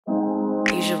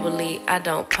Usually I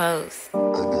don't post.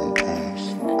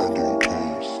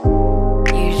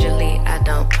 Usually I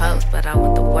don't post, but I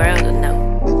want the world to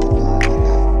know.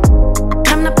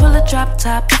 Time to pull the drop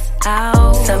tops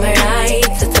out. Summer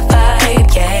nights, it's a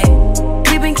vibe, yeah.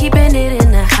 We've been keeping it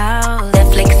in the house.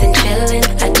 Netflix and chillin',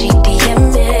 I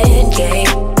GDM'in',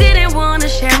 yeah. Didn't wanna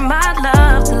share my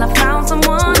love till I found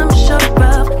someone I'm sure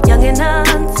of. Young and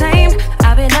untamed,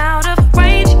 I've been out of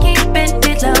range, keeping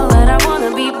it low, but I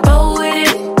wanna be bold with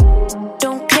it.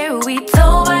 Don't care who we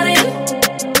told about it.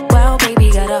 Wow,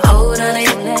 baby, got a hold on it.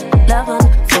 Let love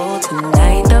unfold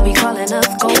tonight. They'll be calling us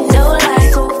gold. No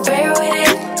lies, so fair with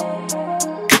it.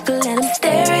 You can let them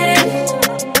stare at it.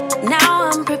 Now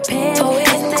I'm prepared. Oh,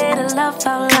 instead of love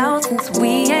out loud, since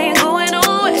we ain't going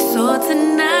nowhere. So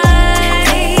tonight,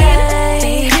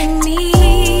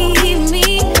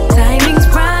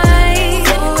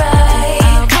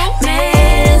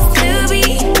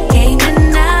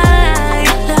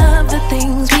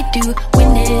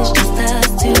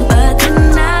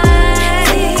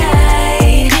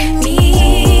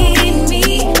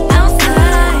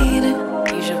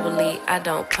 I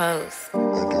don't post.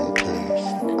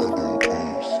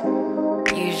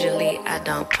 Usually I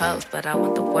don't post, but I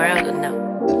want the world to know.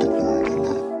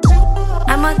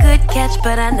 I'm a good catch,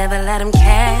 but I never let them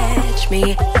catch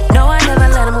me. No, I never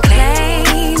let them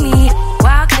claim me.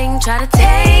 Wild thing try to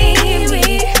tame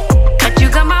me, but you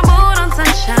got my mood on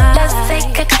sunshine. Let's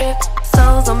take a trip,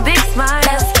 souls on big smile.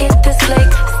 Let's hit this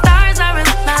lake, stars are in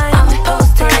line. I'm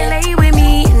posted, lay with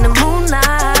me in the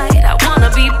moonlight. I wanna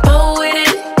be bold with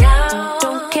it.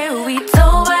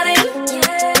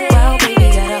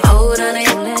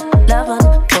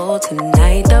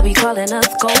 Tonight they'll be calling us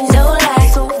gold. No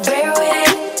lies, so rare with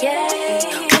it. Yeah,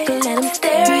 we can let them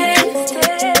stare at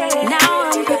it. Now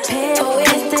I'm prepared. Oh,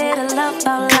 instead of love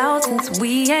out loud, since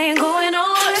we ain't going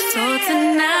nowhere. So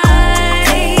tonight,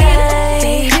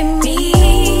 baby,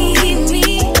 meet me.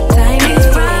 Time is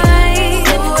right.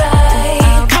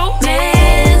 Our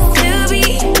romance to be.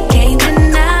 Can't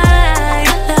deny. I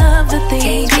love the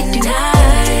things we do.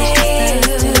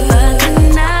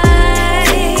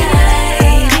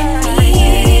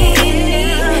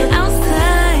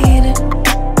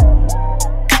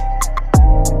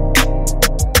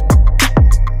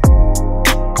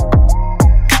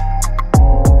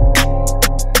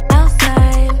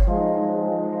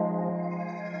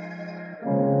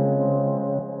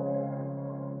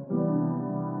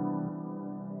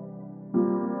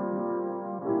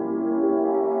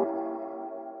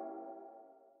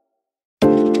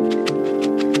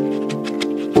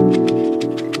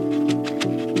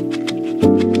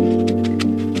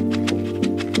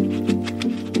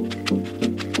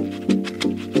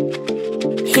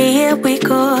 Here we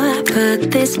go, I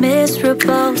put this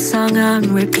miserable song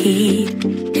on repeat,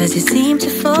 'cause you seem to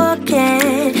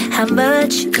forget how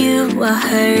much you are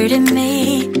hurting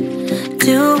me.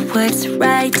 Do what's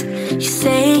right, you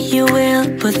say you will,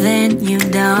 but then you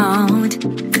don't.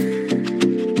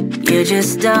 You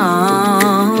just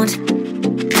don't.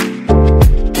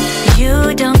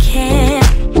 You don't care,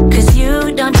 'cause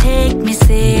you don't take me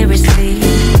seriously.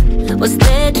 What's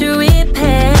there to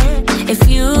repair if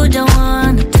you don't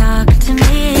wanna talk to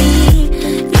me?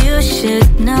 You should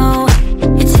know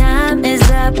your time is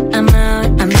up. I'm out,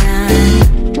 I'm done.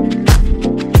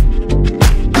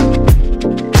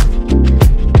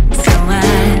 So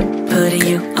I'm putting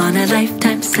you on a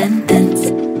lifetime sentence,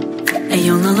 and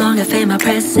you'll no longer feel my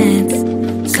presence.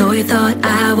 So you thought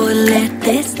I would let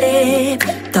this slip.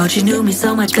 Thought you knew me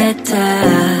so much better.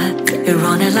 You're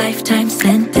on a lifetime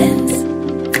sentence,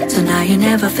 so now you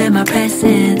never feel my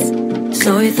presence.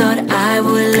 So you thought I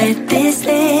would let this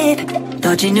slip.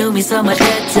 Thought you knew me so much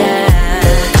better.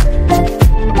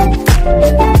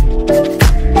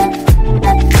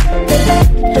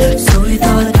 So you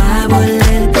thought I would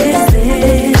let this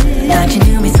slip. Thought you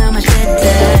knew me so much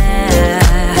better.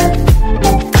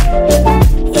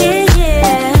 Yeah,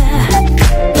 yeah.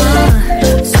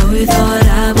 So you thought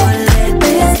I would let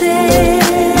this slip.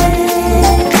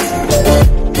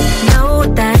 No,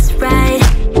 that's right.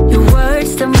 Your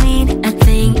words don't mean a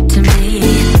thing to me.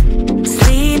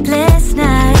 Sleepless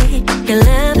night, your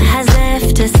love has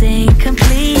left us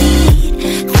incomplete.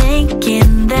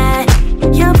 Thinking that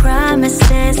your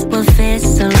promises will fit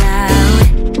so loud.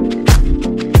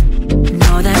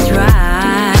 No, that's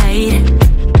right.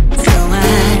 So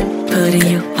I'm putting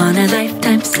you on a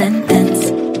lifetime sentence,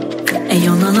 and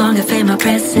you'll no longer feel my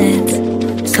presence.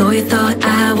 So you thought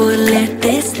I would let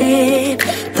this slip.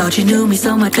 Thought you knew me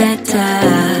so much better.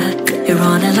 You're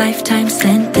on a lifetime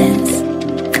sentence,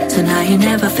 so now you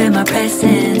never feel my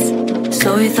presence.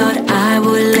 So you thought I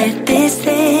would let this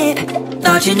slip.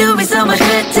 Thought you knew me so much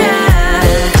better.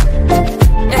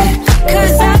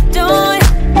 Cause I don't.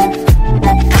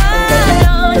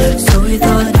 So we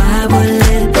thought I would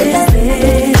let this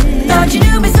live. Thought you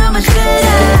knew me so much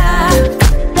better.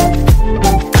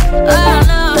 Oh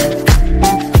no.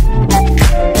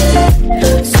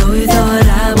 So we thought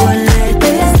I would let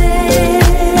this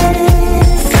live.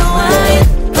 So I'm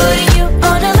putting you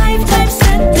on a lifetime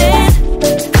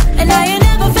sentence, and now you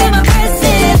never feel my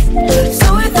presence. So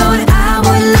we thought I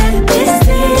would let this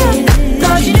live.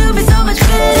 Thought you knew me so much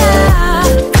better.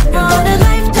 You're on a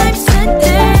lifetime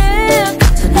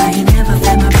sentence, so now you never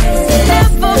feel my presence.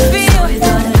 Never feel. So we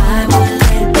thought I would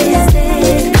let this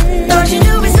live. Thought you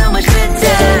knew me so much better.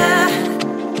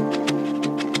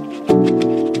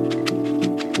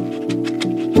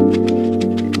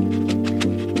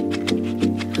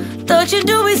 Thought you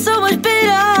knew me so much better.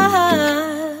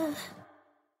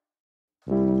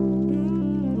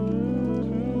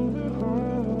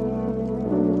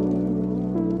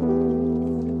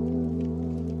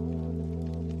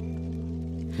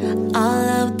 All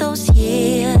of those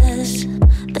years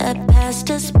that passed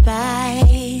us by,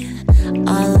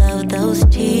 all of those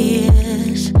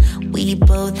tears we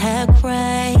both have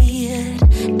cried.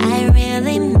 I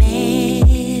really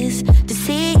miss to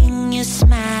seeing you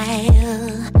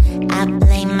smile. I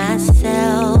blame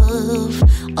myself,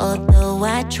 although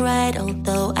I tried, I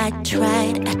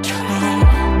tried.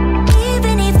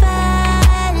 Even if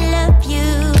I love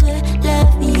you,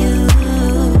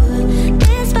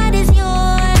 this fight is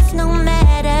yours no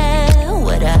matter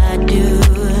what I do.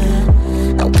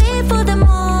 I wait for the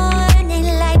morning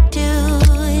light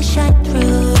to shine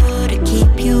through to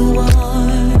keep you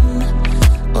warm,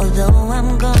 although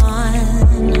I'm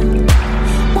gone.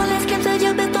 Well, let's get to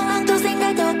you before I'm closing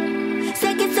the door.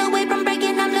 Seconds away from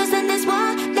breaking, I'm losing this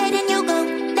war. Letting you go,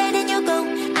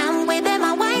 I'm waving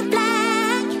my white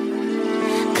flag.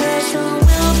 Cause soon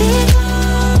we'll be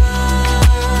gone.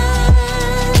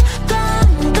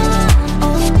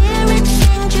 Oh, spirit,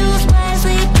 sing, choose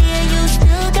wisely, dear, you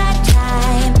still got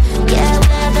time. Yeah,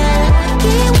 we're the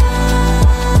lucky ones.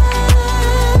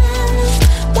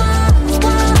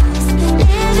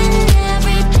 Living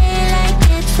every day like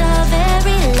it's our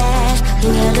very last.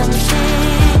 Hear them sing.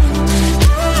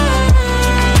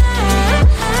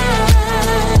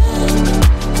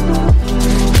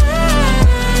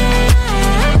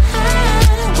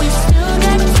 We still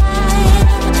got time.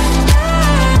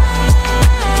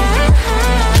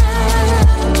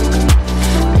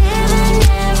 Living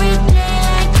every day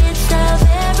like it's our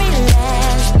very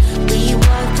last. We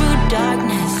walked through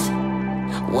darkness,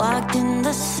 walked in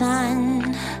the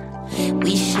sun.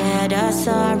 We shared our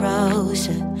sorrows,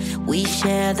 we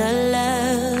share the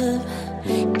love.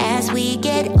 As we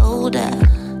get older,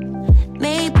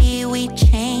 maybe we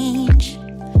change.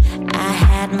 I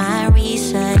had my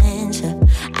reasons,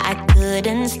 I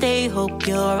couldn't stay. Hope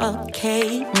you're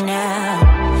okay now.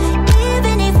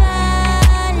 Even if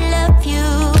I love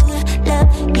you,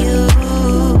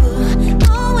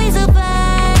 always a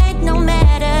fight no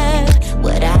matter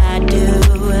what I do.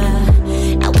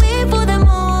 I wait for the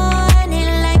morning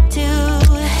light to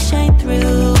shine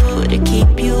through to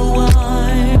keep you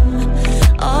warm,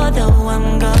 although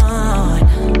I'm gone.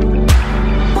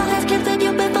 Well, let's get to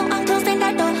you before I'm closing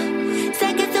that door.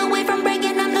 Seconds away from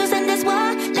breaking, I'm losing this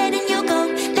war. Letting you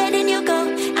go,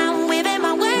 I'm waving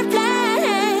my white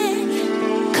flag.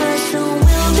 Cause soon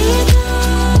we'll be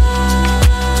gone.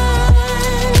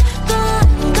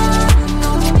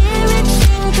 No spirit,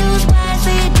 sing, choose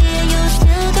wisely, dear, you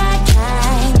still got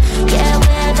time. Yeah,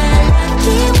 we're the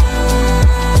lucky ones.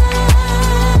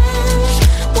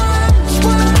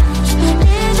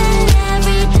 Living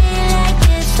every day like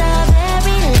it's our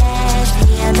very last.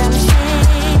 Hear them sing.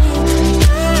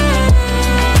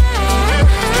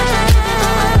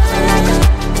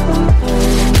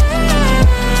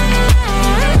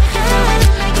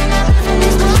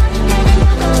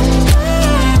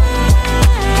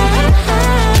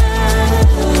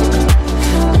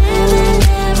 Living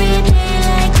every day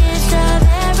like it's our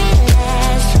very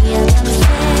last. Hear them sing.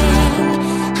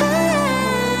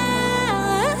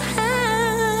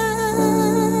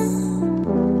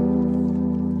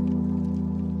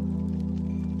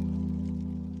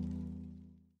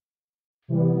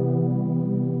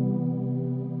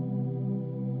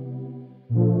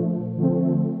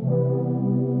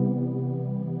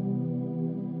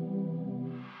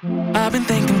 I've been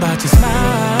thinking about your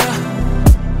smile.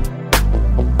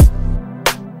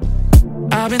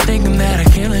 I've been thinking that I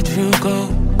can't let you go.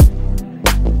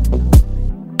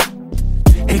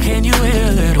 Hey, can you wait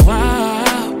a little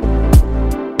while?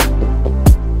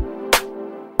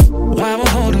 Why we're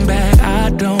holding back, I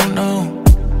don't know.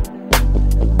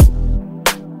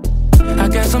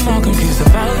 'cause I'm all confused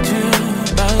about you,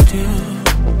 about you.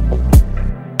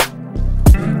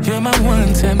 You're my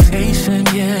one temptation,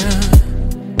 yeah.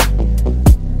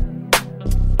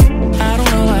 I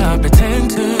don't know how I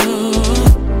pretend to,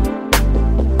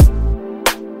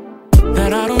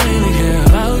 that I don't really care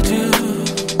about you.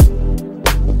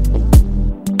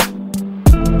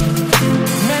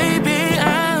 Maybe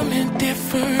I'm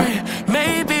indifferent,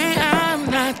 maybe I'm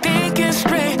not thinking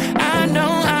straight. I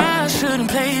know I shouldn't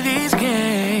play these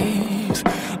games.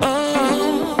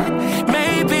 Oh,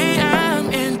 maybe I'm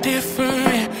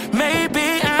indifferent, maybe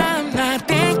I'm not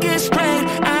thinking straight.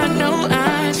 I know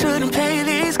I shouldn't play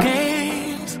these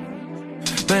games,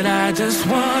 but I just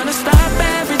wanna stop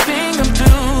everything I'm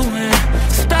doing.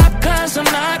 Stop 'cause I'm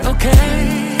not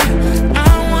okay.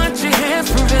 I want you here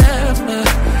forever,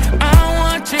 I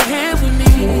want you here with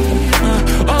me.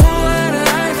 Oh what a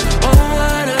life, oh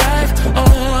what a life,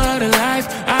 oh what a life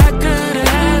I could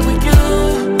have had with you.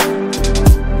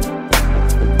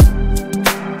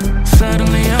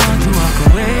 Suddenly I want to walk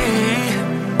away.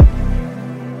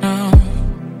 No,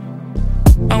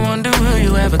 I wonder will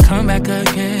you ever come back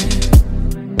again?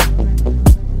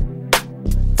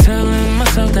 Telling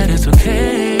myself that it's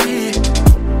okay,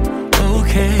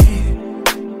 okay,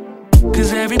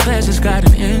 'cause every pleasure's got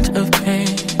an inch of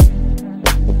pain.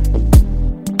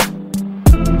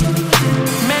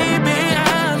 Maybe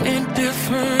I'm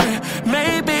indifferent,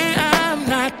 maybe I'm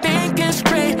not thinking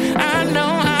straight. I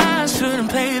know I shouldn't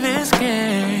play this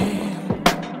game.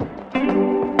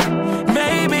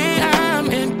 Maybe I'm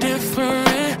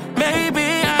indifferent, maybe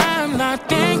I'm not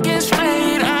thinking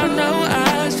straight. I know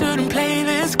I shouldn't play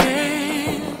this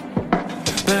game,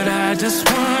 but I just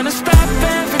wanna stop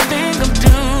everything I'm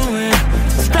doing.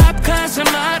 Stop 'cause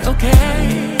I'm not okay.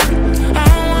 I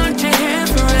want you here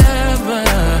forever,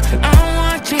 I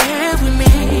want you here with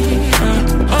me.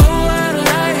 Oh what a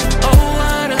life, oh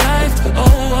what a life,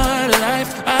 oh what a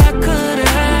life I could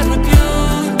have had with you,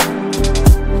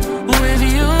 with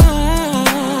you.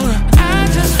 I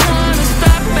just wanna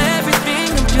stop everything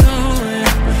I'm doing.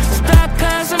 Stop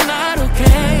 'cause I'm not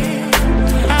okay.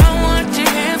 I want you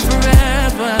here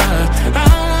forever, I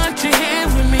want you here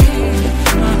with me.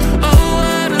 Oh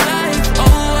what a life,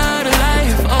 oh what a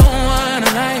life, oh what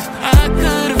a life I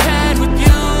could have had with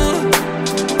you,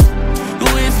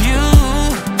 with you.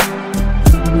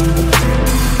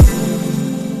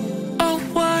 Oh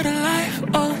what a life,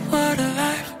 oh what a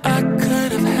life I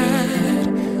could have had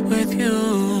with you,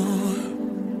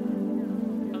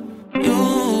 you.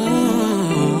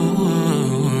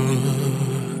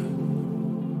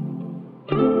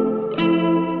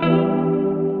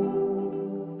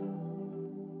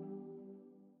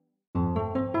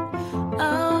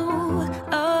 Oh,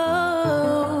 oh,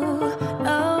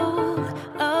 oh,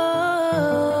 oh.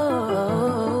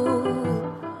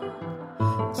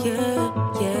 Yeah,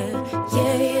 yeah,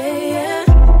 yeah, yeah, yeah.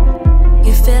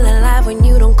 You feel alive when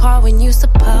you don't call when you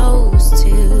supposed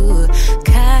to,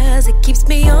 'cause it keeps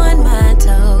me on my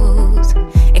toes.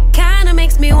 It kinda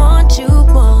makes me want you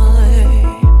more.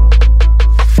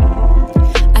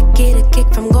 I get a kick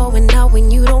from going out when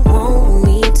you don't want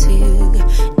me to,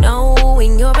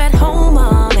 knowing you're at home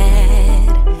all mad.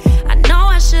 I know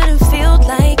I shouldn't feel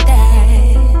like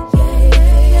that.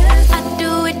 I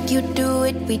do it, you do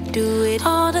it, we do it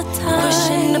all the time.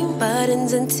 Pushing the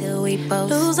buttons until we both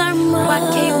lose our mind. Why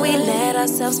can't we let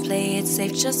ourselves play it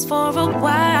safe just for a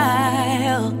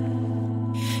while?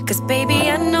 'Cause baby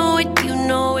I know it, you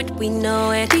know it, we know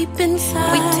it. Deep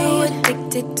inside we too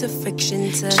addicted to friction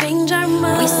to change our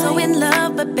mind. We so in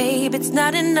love but babe it's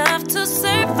not enough to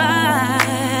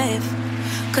survive.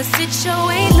 'Cause it sure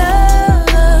ain't love,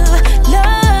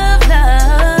 love,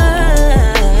 love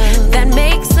that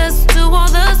makes us do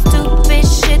all the stupid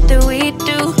shit that we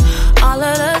do. All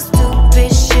of the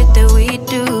stupid shit that we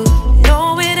do. No,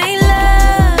 it ain't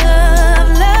love,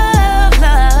 love,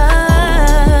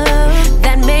 love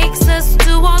that makes us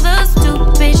do all the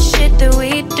stupid shit that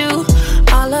we do.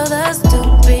 All of the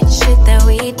stupid shit that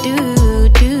we do,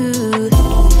 do,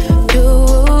 do,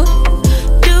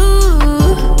 do,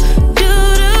 do,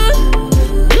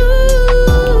 do.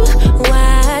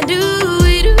 Why do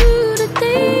we do the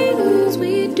things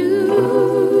we do?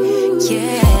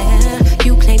 Yeah,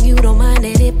 you claim you don't mind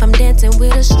it if I'm dancing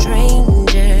with a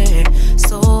stranger,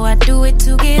 so I do it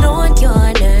to get on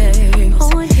your nerves.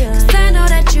 'Cause I know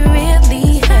that you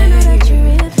really hurt.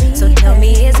 So tell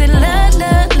me, is it love,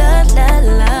 love, love, love,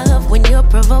 love when you're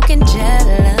provoking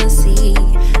jealousy?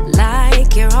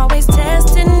 Like you're always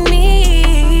testing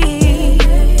me.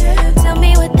 Tell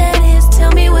me what that is,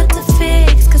 tell me what to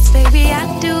fix. 'Cause baby I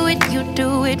do it, you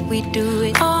do it, we do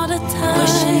it all the time.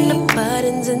 Pushing the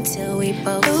buttons until we we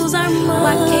both lose our minds.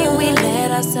 Why can't we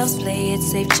let ourselves play it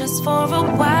safe just for a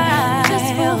while?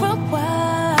 Just for a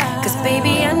while. Cause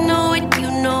baby, I know it, you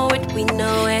know it, we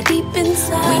know it. Deep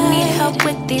inside, we need help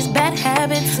with these bad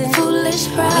habits and foolish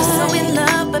pride. We're so in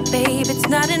love, but babe, it's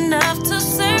not enough to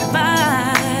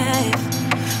survive.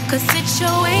 Cause it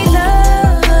sure ain't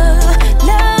love,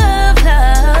 love,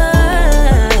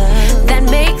 love that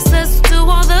makes us do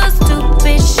all the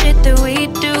stupid shit that we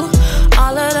do.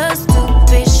 All of the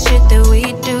stupid shit that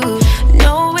we do.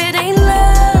 No, it ain't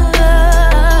love,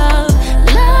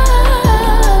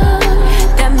 love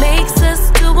that makes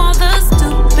us do all the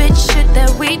stupid shit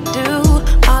that we do.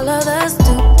 All of the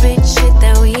stupid shit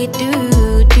that we do.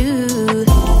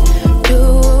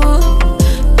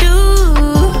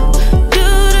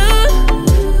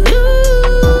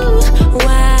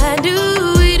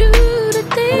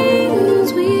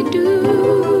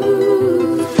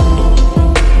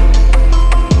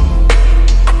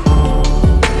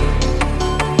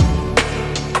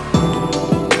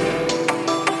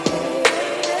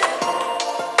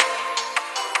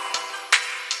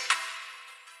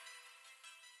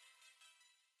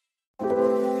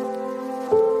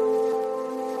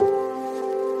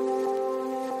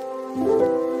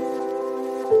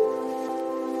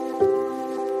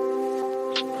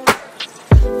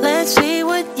 Let's see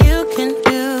what you can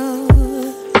do.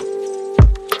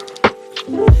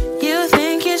 You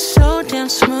think you're so damn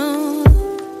smooth.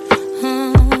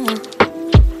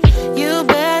 You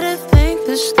better think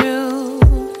this through.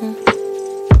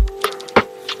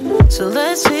 So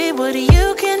let's see what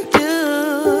you can do.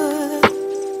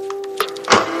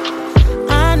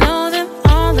 I know them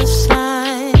all the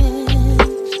signs.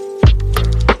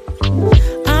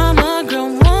 I'm a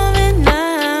grown woman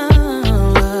now.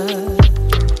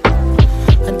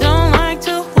 I don't like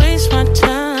to waste my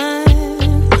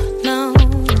time, no.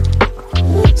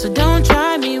 So don't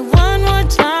try me one more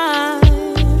time,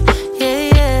 yeah,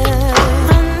 yeah.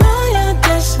 I know you're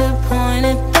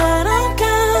disappointed that I'm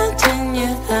counting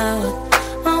you out.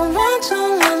 I want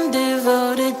someone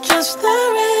devoted, just the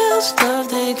real stuff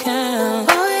they count.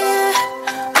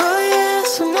 Oh yeah,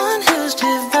 someone who's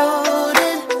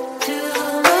devoted to.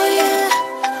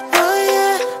 Oh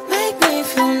yeah, make me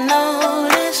feel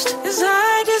noticed. 'Cause I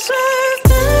deserve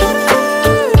better.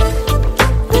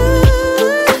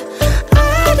 I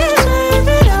deserve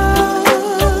it all.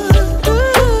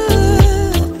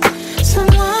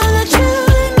 Someone that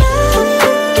truly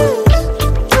matters.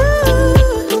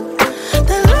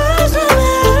 That loves no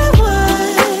matter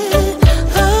what.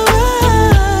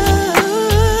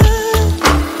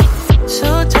 So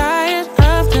tired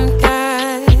of them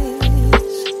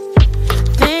guys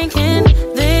thinking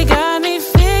they got me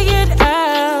figured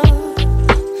out.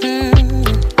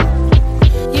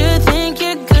 You think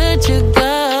you're good to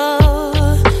go,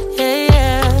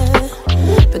 yeah.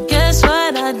 But guess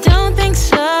what? I don't think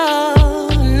so,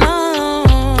 no.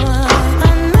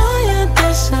 I know you're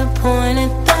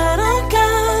disappointed that I'm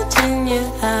counting you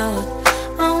out.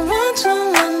 I want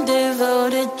someone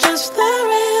devoted, just the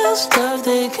real stuff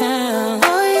they count.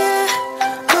 Oh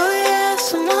yeah,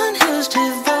 someone who's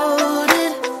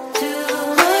devoted to.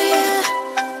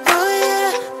 Oh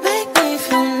yeah, make me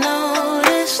feel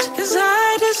noticed. 'Cause I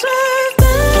deserve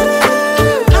better.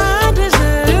 I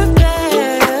deserve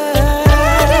better.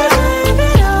 I deserve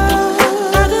it all.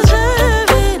 I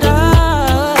deserve it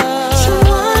all.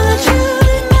 Someone that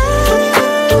truly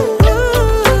matters.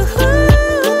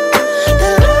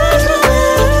 That loves no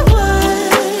matter what.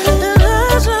 That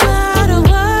loves no matter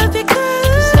what.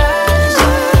 Because I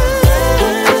deserve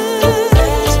it.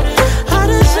 I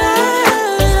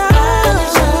deserve it all.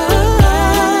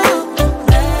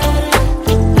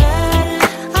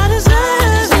 I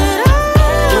deserve it all.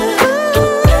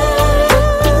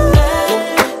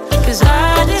 'Cause I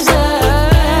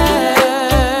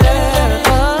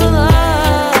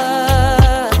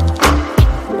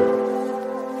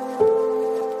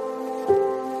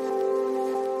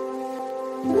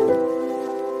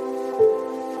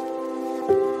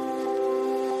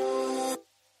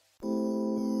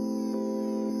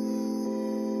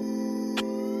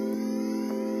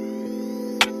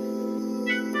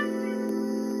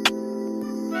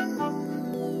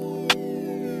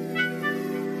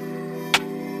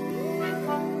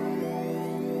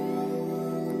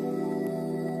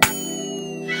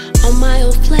On my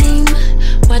old flame,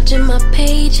 watching my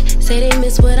page, say they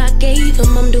miss what I gave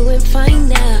them. I'm doing fine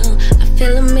now, I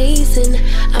feel amazing.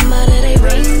 I'm out of their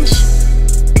range.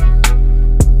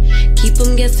 Keep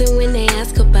them guessing when they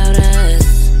ask about us.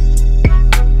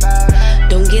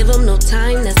 Don't give them no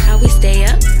time, that's how we stay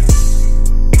up.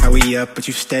 How we up, but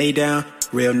you stay down.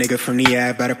 Real nigga from the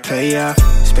ad, better play out.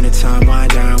 Spending time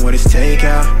wind down with a it's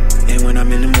takeout. And when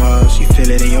I'm in them walls, you feel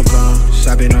it in your bones.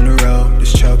 I've been on the road,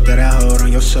 this choke that I hold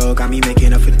on your soul got me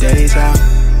making up for days out.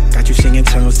 Got you singing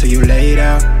tones till you laid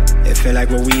out. It feel like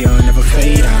what we on never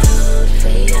fade out.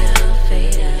 Fade out,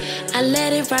 fade out. I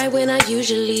let it ride when I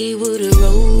usually would've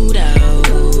rolled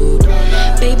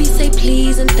out. Baby, say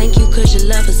please and thank you, cause your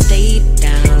lover stayed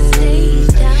down.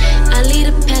 I leave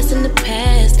the past in the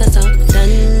past, that's all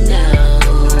done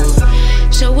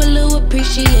now. Show a little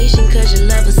appreciation, cause your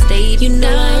lover stayed. You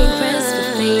know I ain't pressed for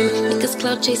fame. Niggas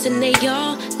clout chasing, they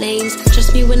all lames.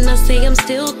 Trust me when I say I'm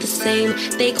still the same.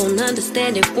 They gon'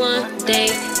 understand it one day,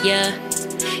 yeah,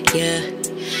 yeah.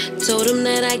 Told him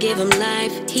that I give him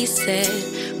life, he said,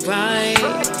 right.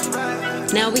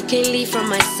 Now we can't leave from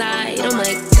my side, oh my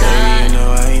God. You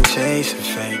know I ain't chasing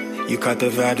fame. You caught the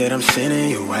vibe that I'm sending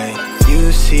your way.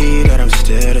 You see that I'm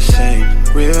still the same.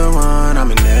 Real one,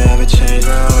 I'ma never change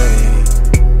my way.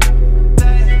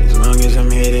 As long as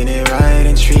I'm hitting it right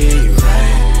and treating you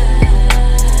right.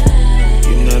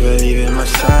 You never leaving my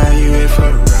side, you here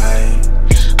for the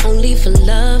ride. Only for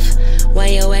love, why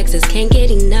your exes can't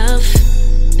get enough.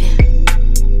 Man.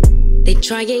 They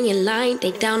trying in line,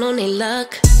 they down on their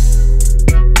luck.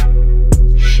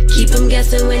 Keep them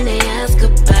guessing when they ask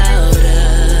about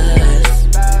us.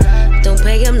 Don't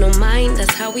pay them no mind,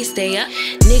 that's how we stay up.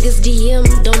 Niggas DM,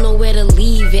 don't know where to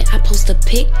leave it. I post a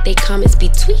pic, they comments be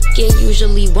tweaking.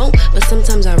 Usually won't, but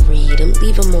sometimes I read them.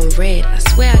 Leave them on red, I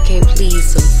swear I can't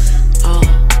please them all.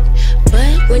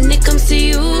 But when it comes to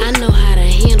you, I know how to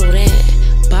handle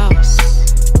that, boss.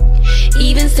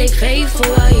 Even stay faithful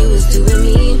while you was doing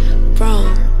me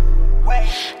wrong.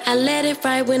 I let it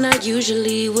ride when I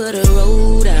usually would've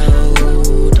rolled out.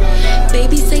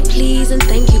 Baby, say please and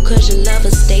thank you, cause your lover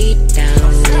stayed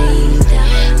down.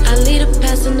 I leave the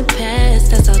past in the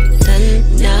past, that's all done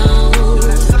now.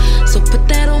 So put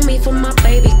that on me for my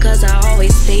baby, cause I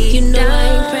always stay down. You know I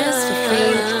ain't pressed for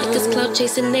fame. Niggas clout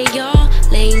chasing, they all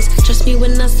lames. Trust me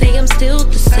when I say I'm still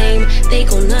the same. They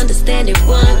gon' understand it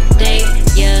one day,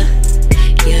 yeah,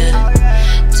 yeah.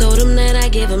 Told him that I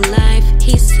give him life,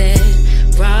 he said,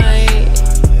 right.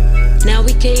 Now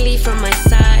we can't leave from my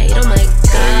side, oh my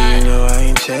God. You know I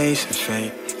ain't chasing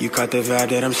fame. You caught the vibe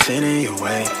that I'm sending your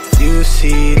way. You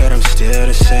see that I'm still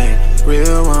the same.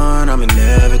 Real one, I'ma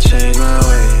never change my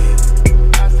way.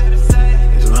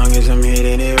 As long as I'm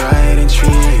hitting it right and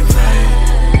treating you right.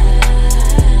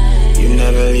 You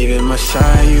never leaving my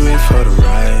side, you in for the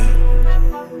ride.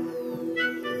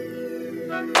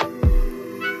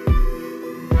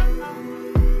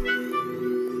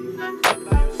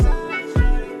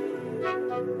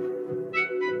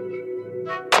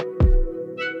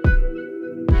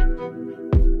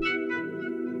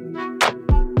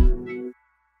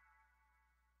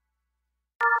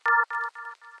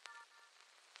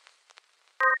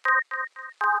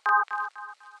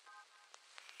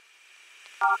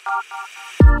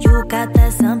 You got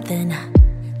that something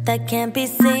that can't be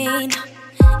seen.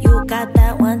 You got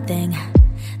that one thing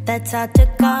that's hard to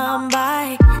come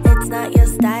by. It's not your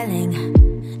styling,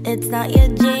 it's not your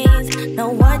jeans. No,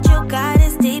 what you got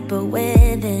is deeper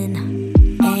within.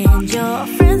 And your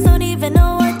friends don't even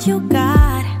know what you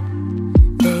got.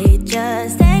 They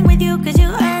just hang with you cause you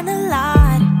earn a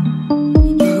lot.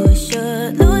 You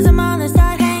should lose them all and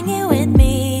start hanging with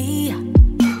me,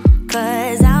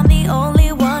 cause I'm the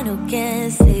only one who can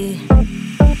see.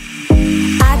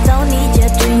 I don't need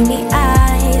your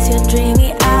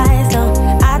dreamy eyes, no.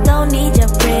 I don't need your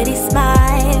pretty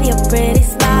smile,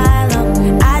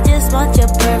 no. I just want your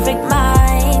perfect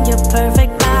mind,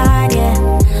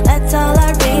 yeah. That's all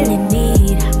I really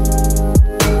need.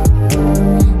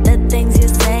 The things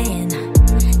you're saying,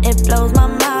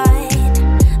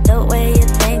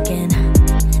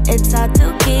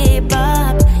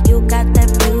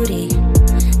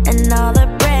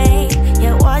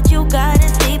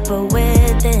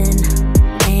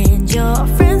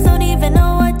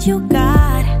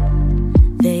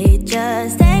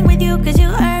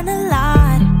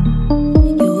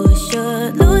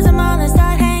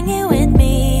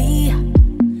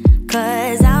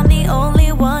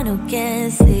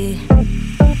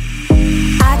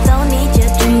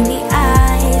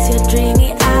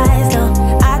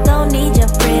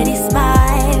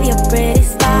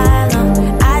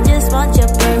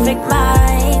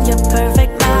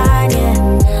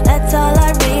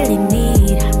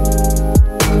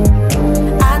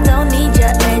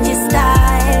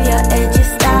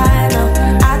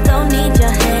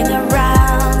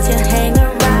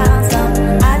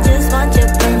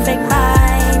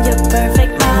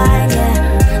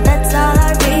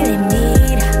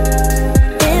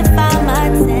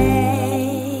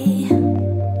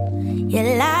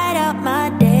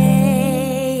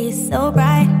 so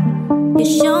bright. You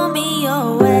show me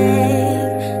your way,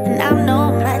 and I'm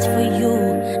no match for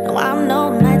you. No, I'm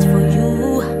no match for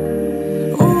you.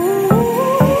 Ooh,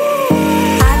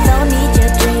 I don't need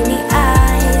your dreamy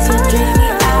eyes,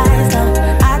 no.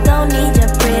 I don't need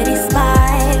your pretty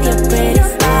smile, no.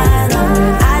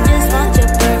 I just want your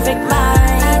perfect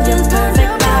mind, your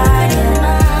perfect mind.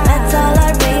 That's all I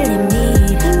really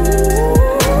need.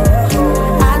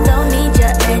 I don't need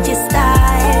your edgy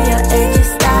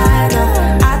style, no.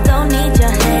 I don't need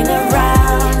your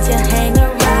hang-arounds,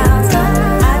 no.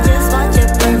 I just want your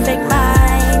perfect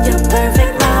mind, yeah.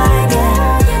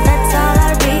 That's all I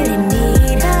really need.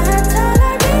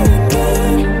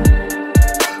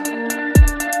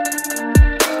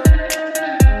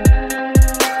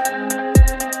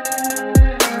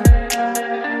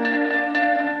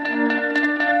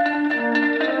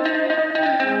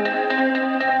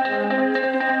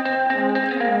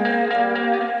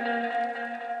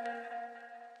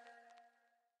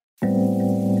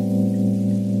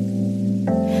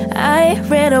 I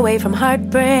ran away from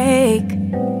heartbreak.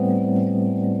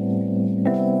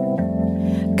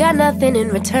 Got nothing in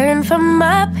return for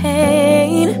my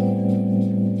pain.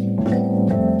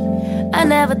 I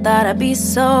never thought I'd be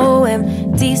so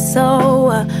empty,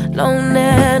 so alone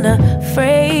and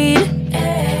afraid.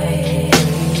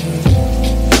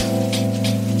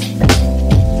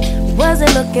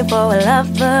 Wasn't looking for a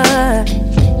lover.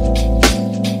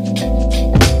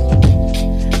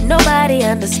 Nobody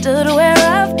understood where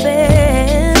I've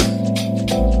been.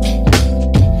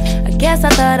 I guess I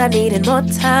thought I needed more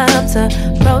time to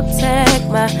protect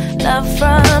my love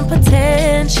from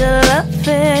potential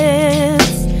offense.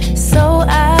 So I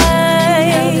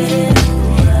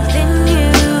then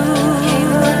you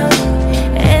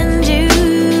and you,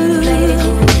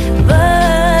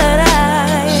 but I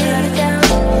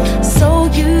so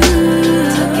you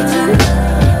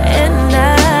and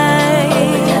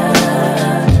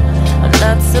I'm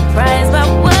not surprised by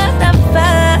what I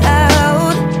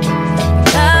found,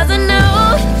 'cause I know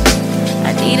I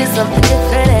needed something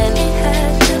different, and it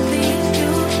had to be you.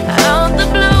 Out the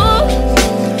blue,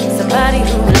 somebody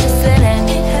who would listen, and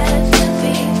it had to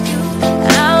be you.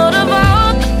 Out of all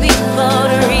the people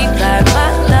to reply, my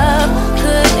love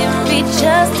couldn't be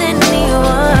just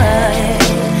anyone.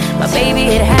 My baby,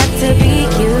 it had to be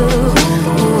you.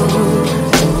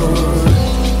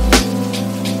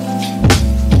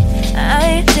 I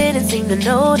didn't seem to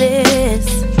notice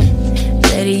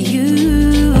that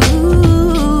you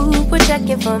were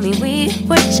checking for me. We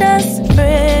were just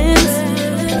friends,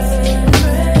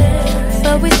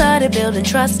 but we started building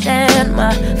trust, and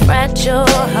my fragile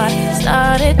heart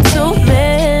started to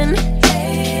mend.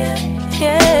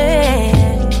 Yeah,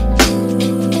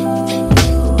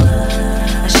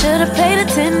 I should have paid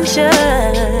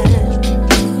attention.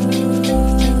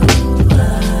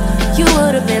 You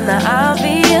would have been the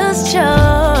obvious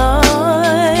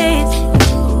choice,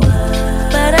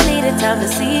 but I needed time to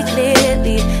see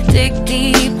clearly, dig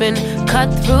deep and cut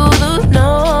through the noise.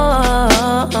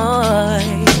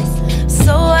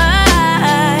 So I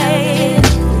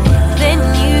then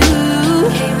you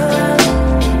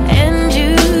and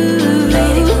you,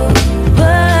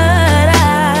 but I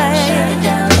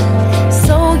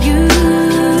so you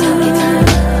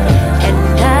and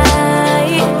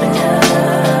I'm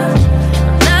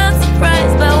not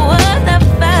surprised by what I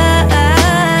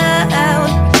found,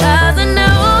 'cause I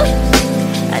know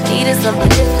I needed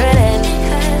something different, and it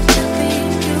had to be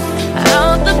you.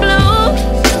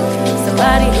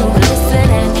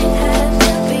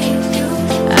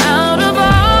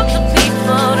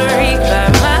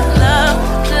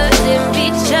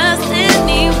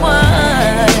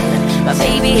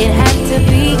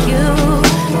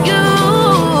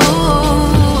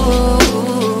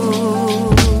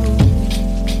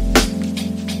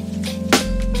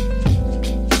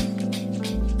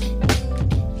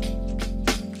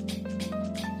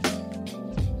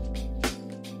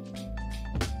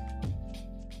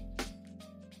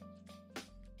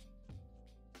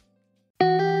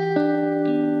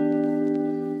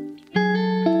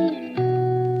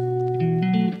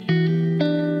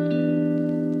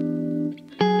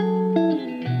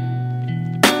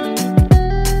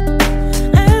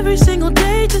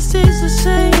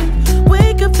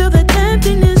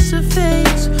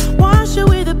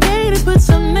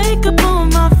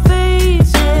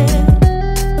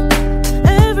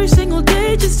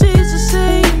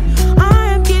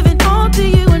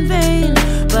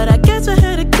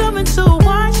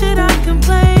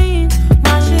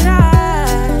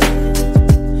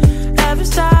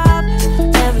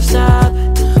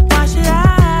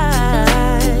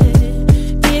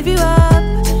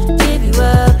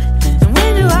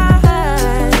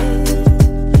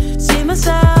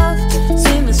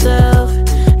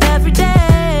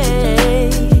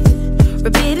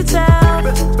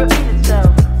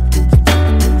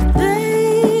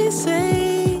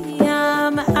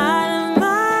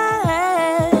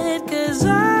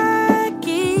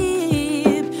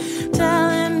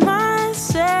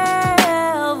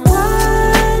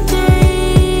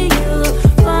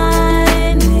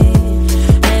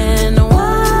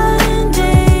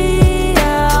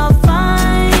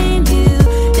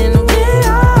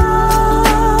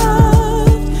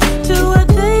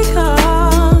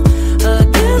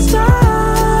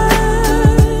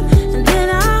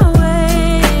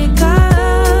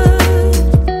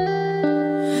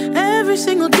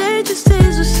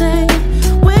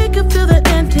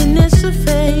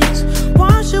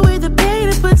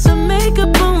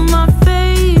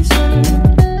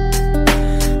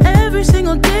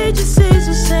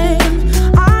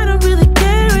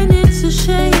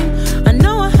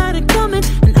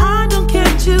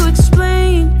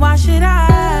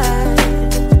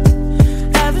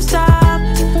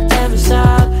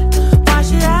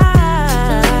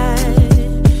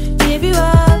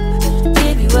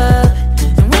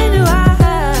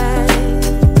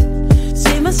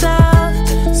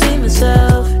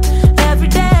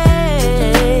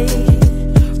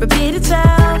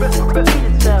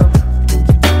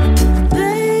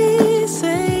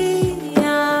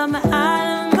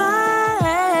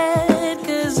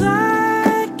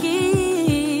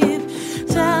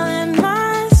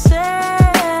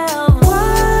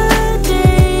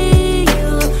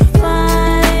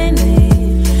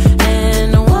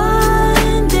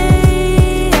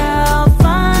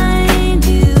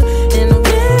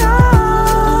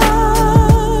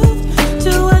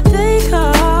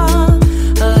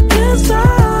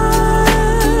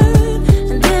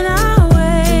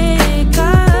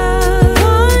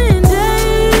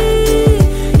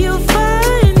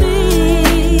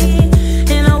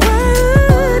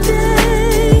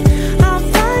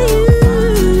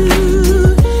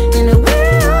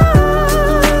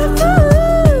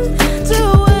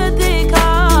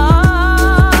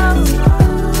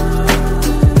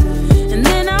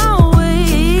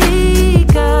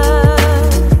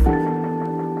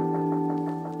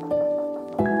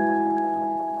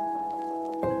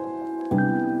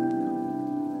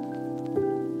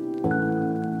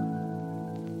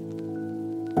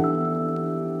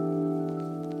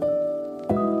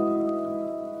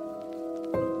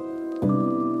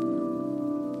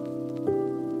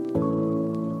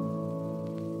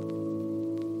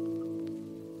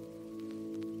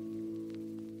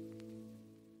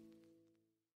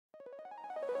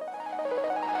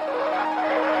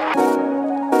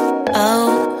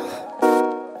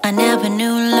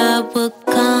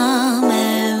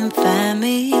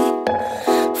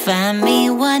 find me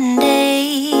one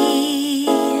day.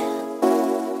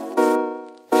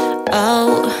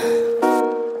 Oh,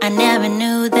 I never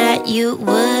knew that you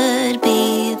would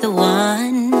be the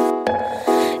one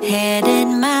headed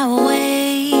my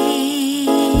way.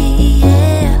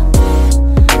 Yeah.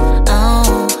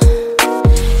 Oh,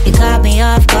 you caught me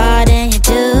off guard and you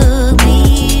took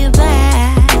me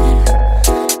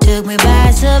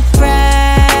by surprise.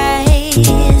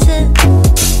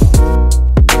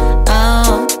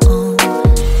 Oh,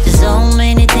 there's so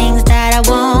many things that I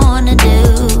wanna do.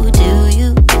 Do you?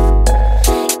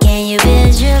 Can you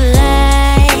visualize?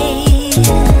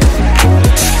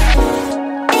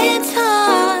 It's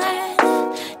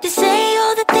hard to say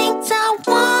all the things I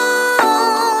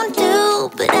won't do,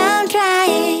 but I'm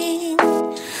trying.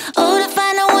 Oh, to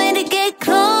find a way to get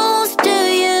close to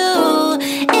you.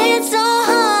 It's so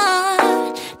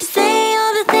hard to say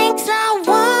all the things I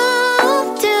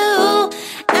won't do.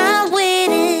 I'm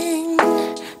waiting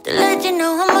to let you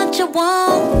know how much I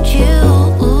want you.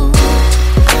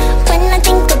 When I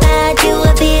think about you,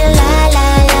 I feel la la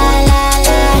la la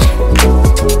la.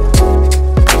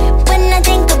 When I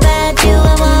think about you,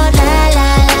 I want la la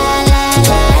la la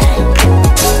la.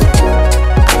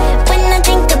 When I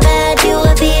think about you,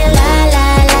 I feel la la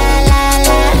la la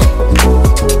la.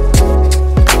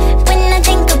 When I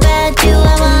think about you,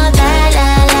 I want la la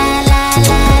la la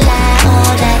la la.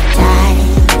 All that time.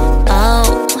 Oh,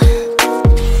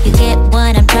 you get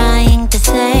what I'm trying to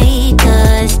say,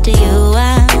 'cause to you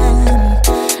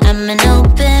I'm an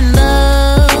open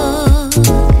book.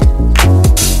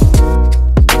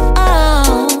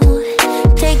 Oh,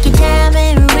 take your time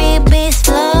and read me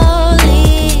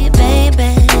slowly,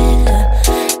 baby.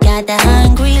 Got the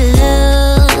hungry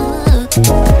look.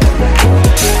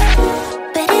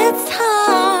 But it's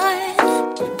hard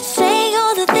to say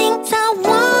all the things I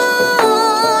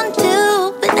want to,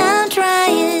 but I'm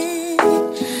trying.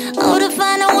 Oh, to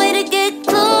find a way to get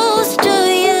close to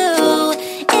you.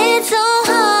 It's so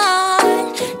hard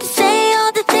to say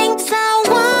all the things I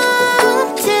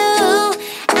want to.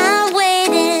 I'm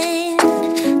waiting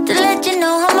to let you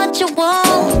know how much I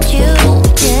want you.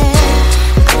 Yeah.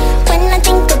 When I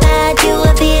think about you,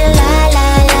 I feel la la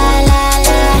la la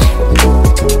la.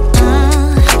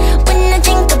 When I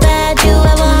think about you,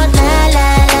 I want la la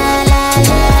la la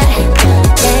la.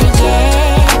 Yeah,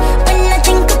 yeah. When I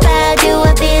think about you,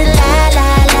 I feel la la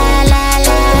la la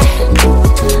la.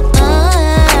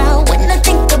 When I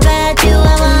think about you,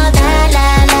 I want la la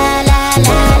la la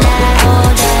la la.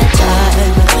 All that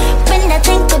time. When I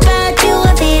think about you,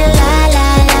 I feel la la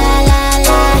la la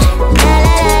la la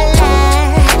la la.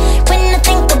 When I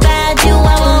think about you,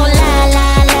 I want la la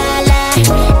la la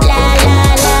la la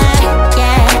la.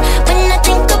 Yeah. When I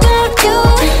think about you,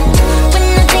 when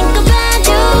I think about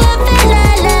you, I feel la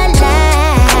la la.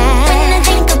 When I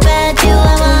think about you,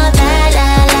 I want la la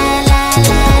la la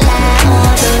la la.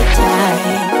 All the time.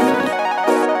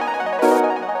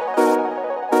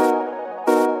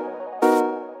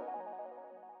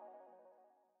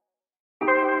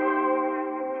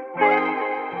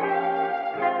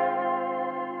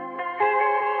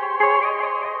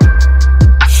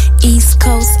 East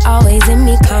Coast, always in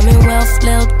me. Commonwealth,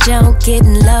 Lil Joe,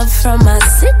 getting love from my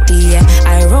city. Yeah,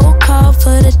 I roll call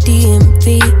for the DMV.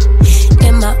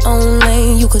 In my own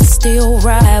lane, you could still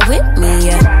ride with me.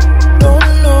 Yeah.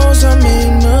 Lord knows I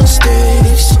made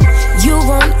mistakes. You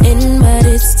want in, but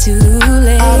it's too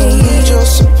late. I don't need your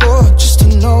support just to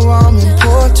know I'm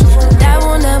important. I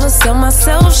will never sell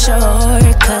myself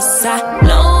short, 'cause I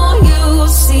know you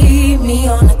see me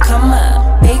on the come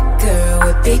up. Big girl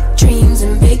with big dreams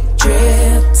and big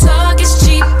drip. Talk is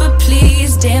cheap, but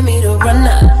please dare me to run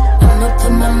up. I'ma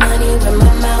put my money where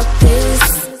my mouth is.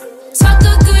 Talk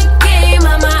a good game,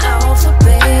 I'm my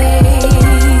alphabet.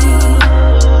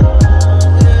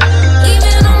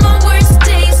 Even on my worst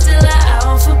days, still an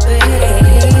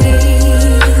alphabet.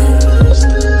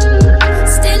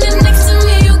 Standing next to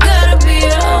me, you gotta be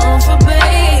an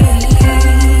alphabet.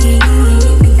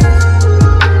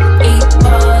 8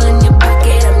 ball in your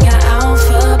pocket, I'm your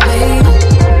alphabet.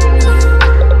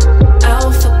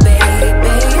 Alphabet,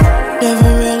 babe. Never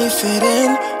really fit in,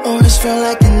 always felt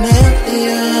like an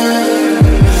alien.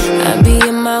 I be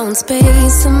in my own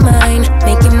space of mind,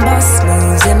 making boss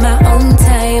moves in my own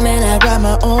time, and I Got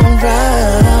my own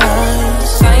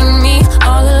rise. find me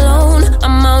all alone.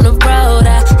 I'm on the road.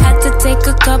 I had to take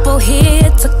a couple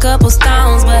hits, a couple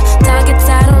stones, but targets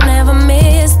I don't ever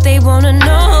miss. They wanna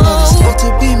know. It's not to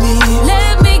be me.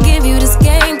 Let me give you this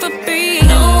game for free.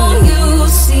 Know you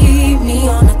see me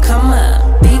on the come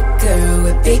up. Big girl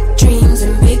with big dreams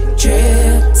and big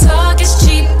drip. Talk is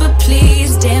cheap, but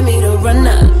please dare me to run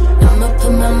up. I'ma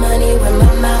put my money where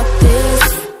my mouth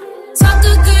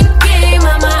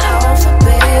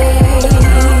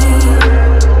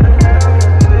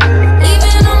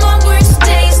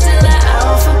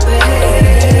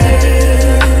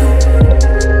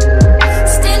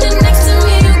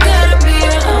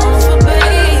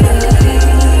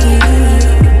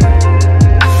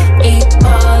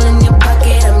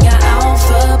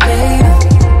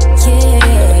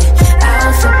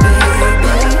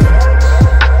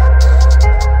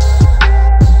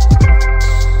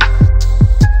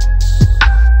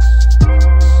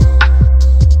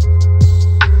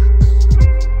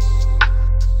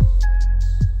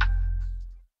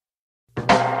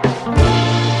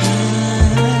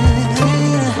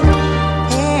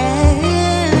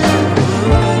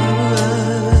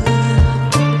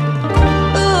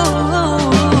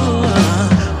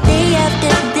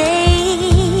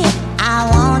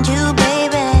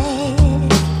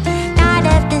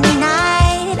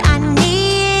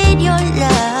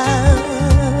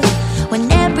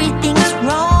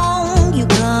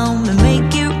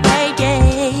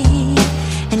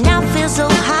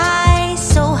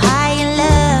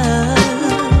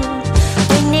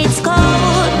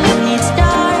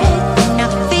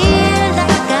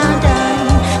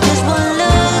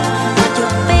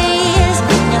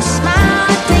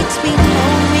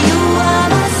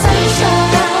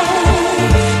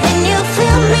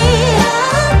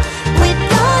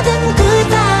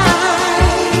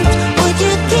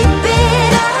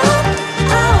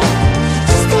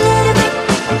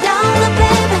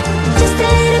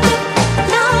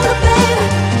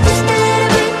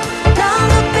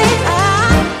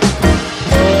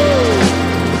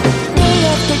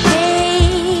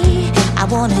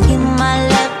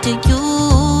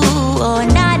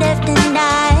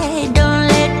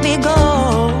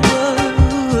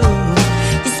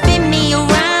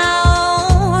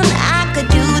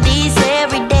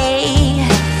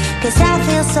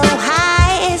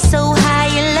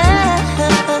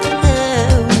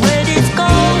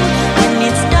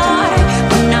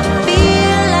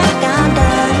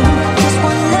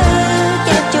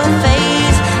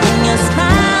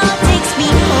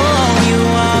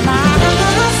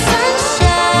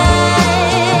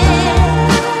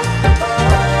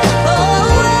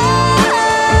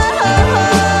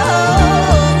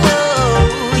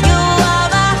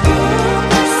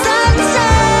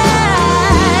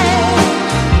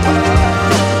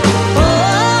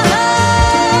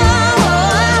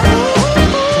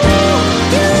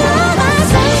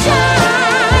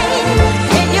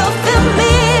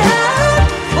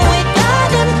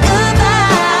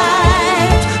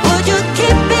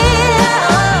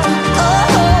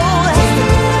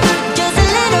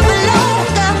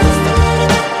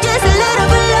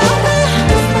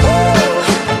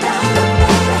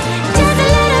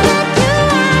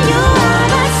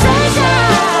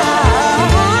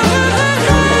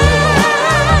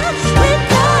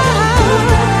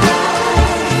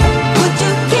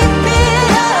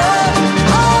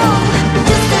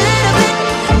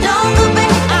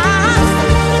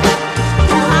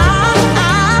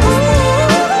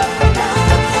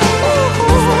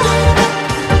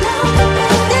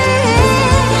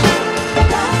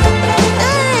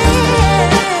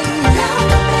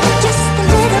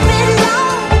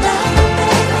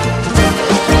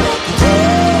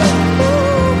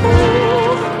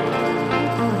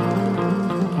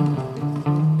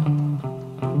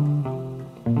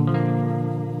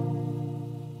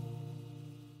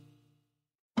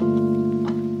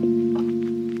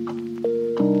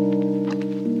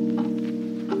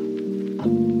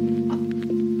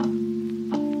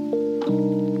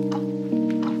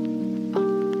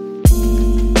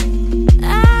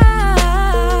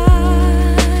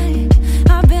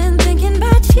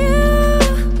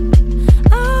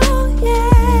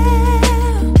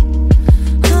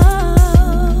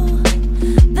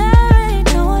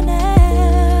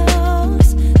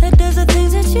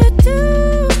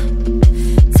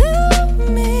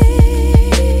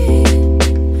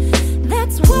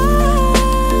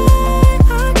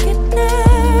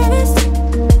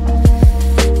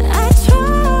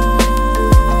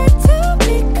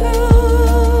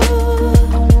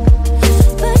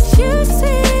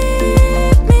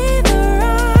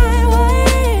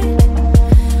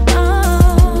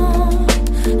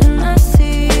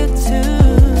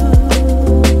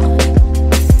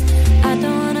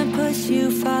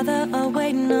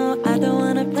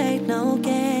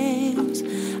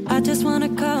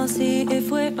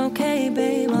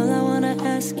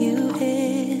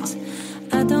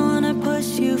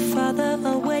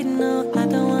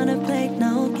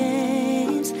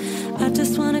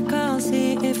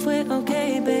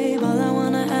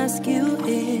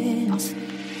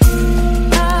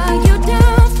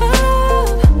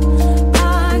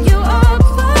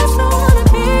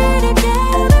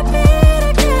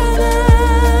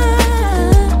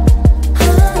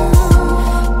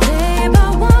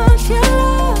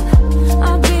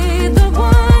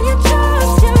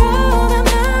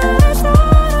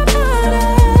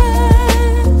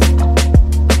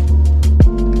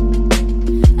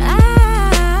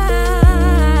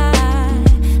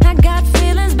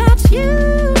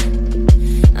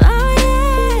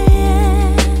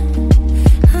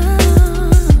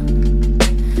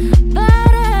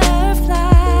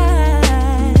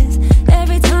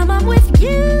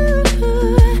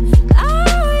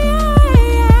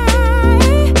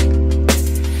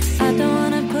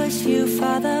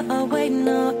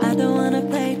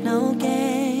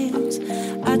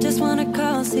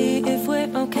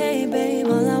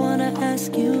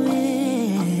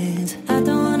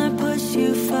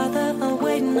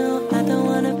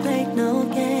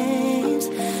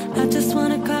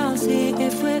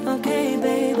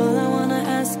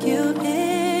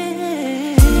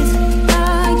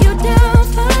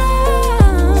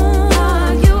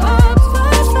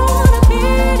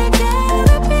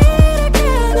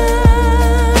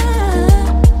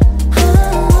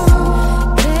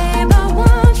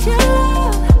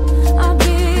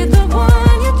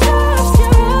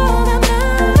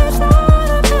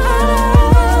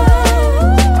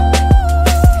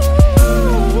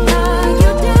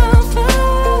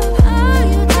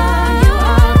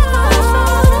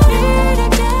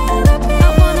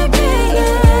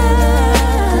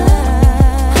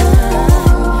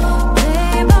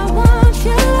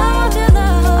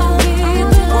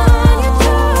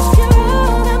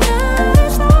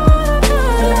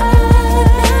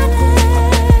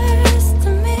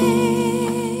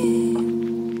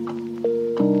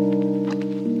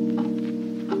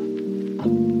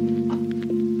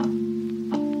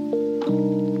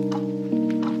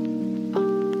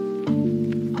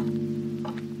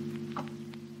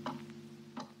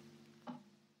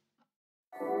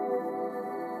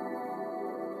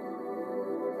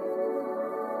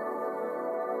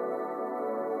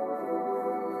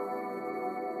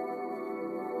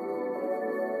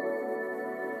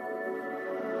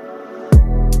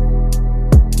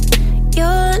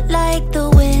Like the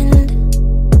wind,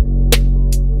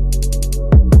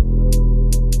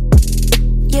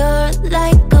 you're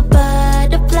like a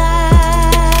butterfly.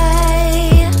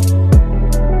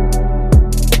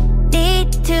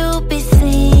 Need to be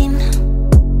seen.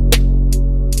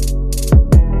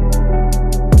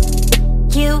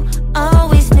 You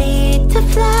always need to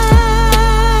fly.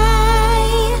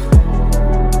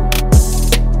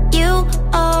 You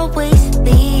always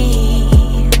leave.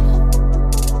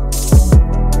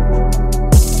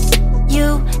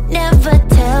 Never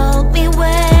tell me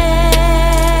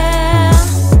where.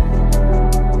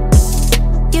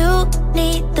 You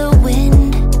need the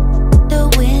wind, the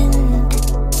wind.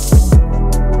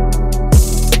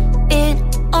 It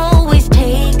always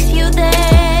takes you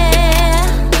there.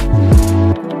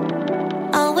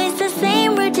 Always the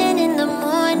same routine in the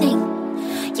morning.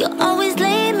 You always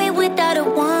leave me without a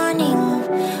warning.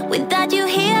 Without you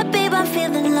here, babe, I'm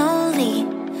feeling lonely.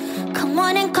 Come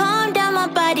on and calm down my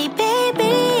body, baby.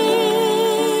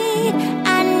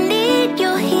 I need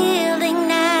your healing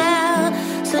now,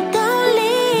 so don't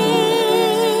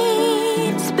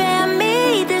leave. Spare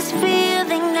me this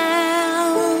feeling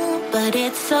now, but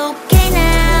it's okay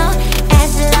now,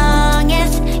 as long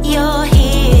as you're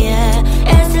here.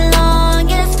 As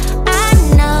long as I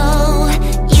know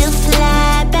you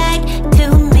fly back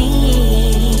to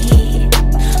me,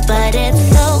 but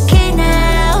it's okay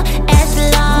now, as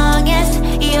long as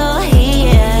you're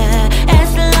here.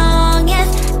 As long as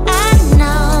I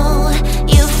know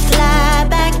you fly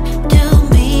back to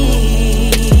me.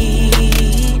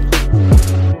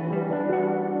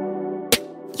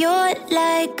 You're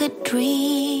like a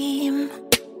dream.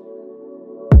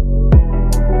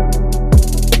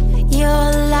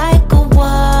 You're like a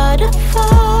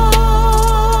waterfall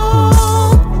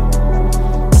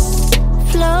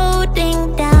floating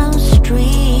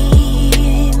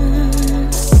downstream.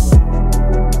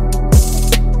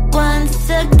 Once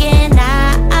again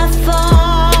I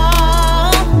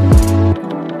fall.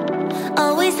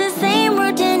 Always the same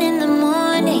routine in the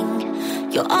morning.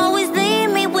 You always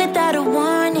leave me without a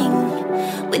warning.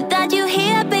 Without you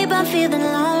here, babe, I'm feeling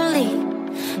lonely.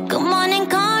 Come on and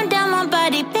calm down my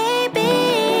body, baby.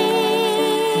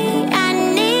 I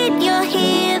need your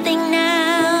healing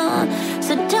now,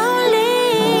 so don't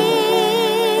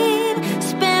leave.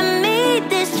 Spare me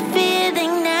this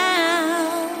feeling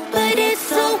now, but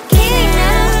it's okay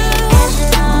now, as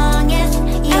long as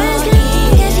you're here.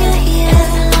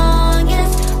 As long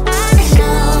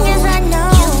as I know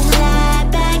you fly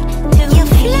back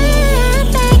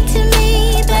to me,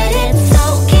 but it's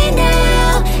okay now,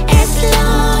 as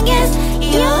long as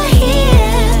you're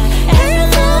here. As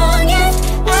long as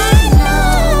I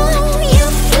know you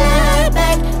fly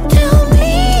back to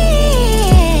me,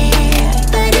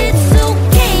 but it's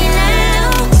okay now.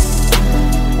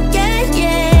 Yeah,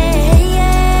 yeah,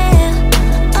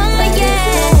 yeah. Oh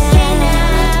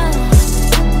yeah,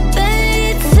 but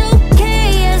it's okay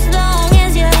as long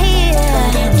as you're here.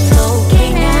 But it's okay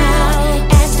now,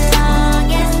 as long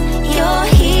as you're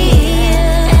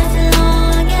here. As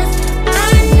long as I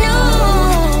know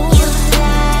you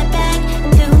fly back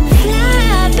to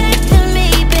me,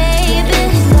 baby.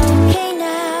 It's okay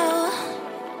now.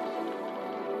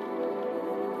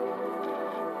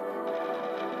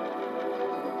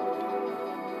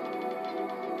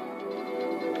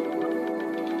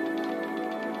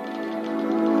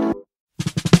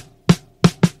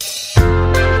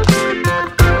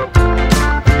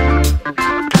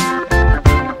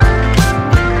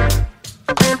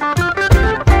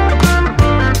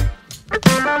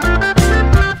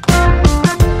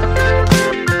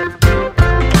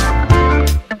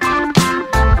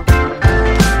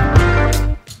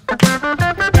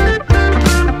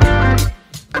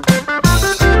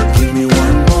 Give me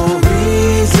one more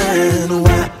reason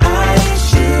why I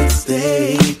should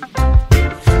stay.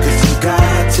 'Cause you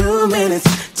got 2 minutes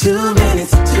to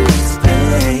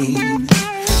explain.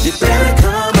 You better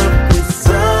come up with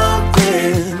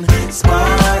something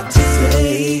smart to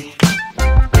say.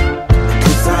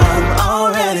 'Cause I'm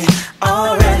already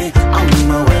on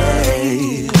my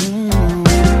way.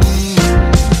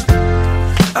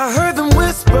 I heard them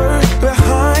whisper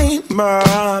behind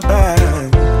my back.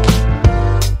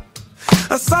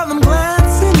 I saw them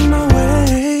glancing my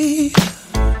way.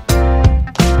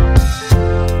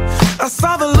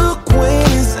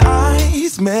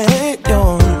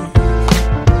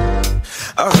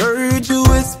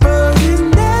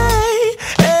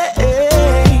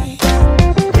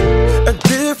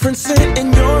 scent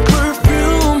in your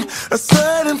perfume, a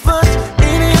sudden flush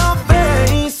in your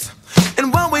face,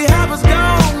 and what we have is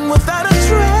gone without a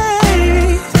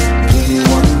trace. Give me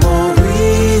one more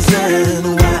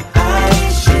reason why I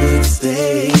should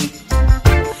stay.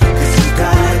 'Cause you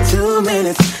got 2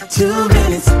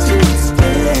 minutes to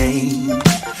explain.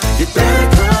 You better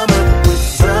come up with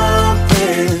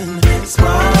something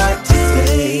smart to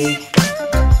say.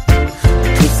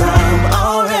 'Cause I'm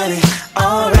already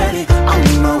on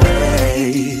my way.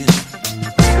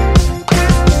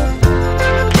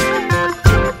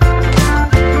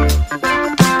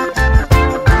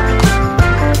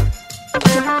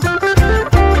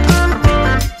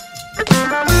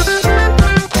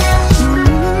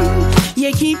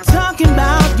 You keep talking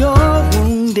about your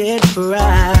wounded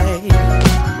pride,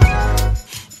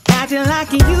 acting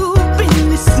like you've been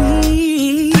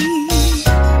deceived,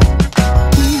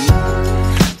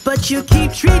 but you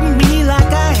keep treating me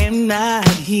like I am not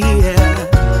here,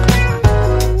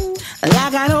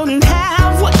 like I don't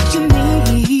have what you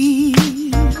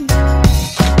need.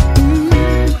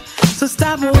 So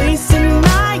stop wasting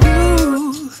my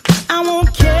youth. I won't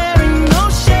carry no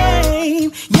shame.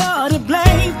 You're to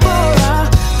blame for a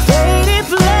faded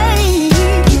flame.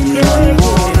 One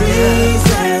more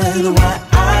reason why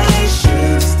I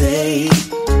should stay.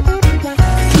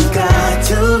 You got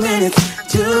 2 minutes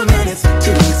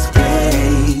to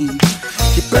explain.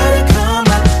 You better come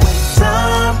up with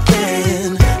something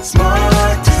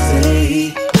smart to say.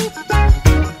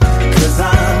 'Cause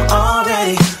I'm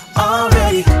already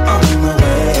on my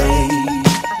way.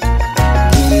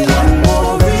 Give me one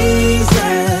more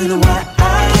reason why I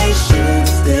should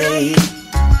stay.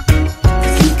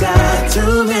 You got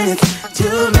 2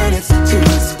 minutes to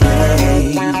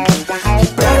explain. You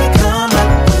better come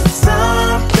up with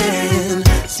something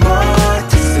smart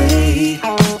to say.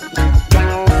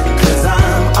 'Cause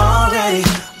I'm already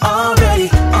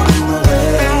on my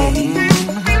way.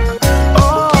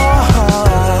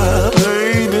 Oh,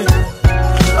 baby,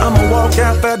 I'ma walk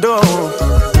out that door.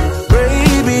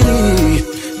 Baby,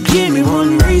 give me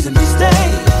one reason to stay,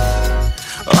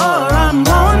 or I'm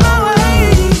on my way.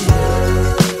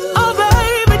 Oh,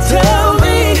 baby, tell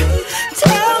me,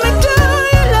 do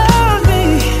you love me?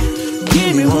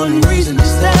 Give me one reason to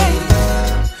stay,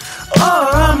 or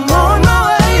I'm on my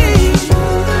way.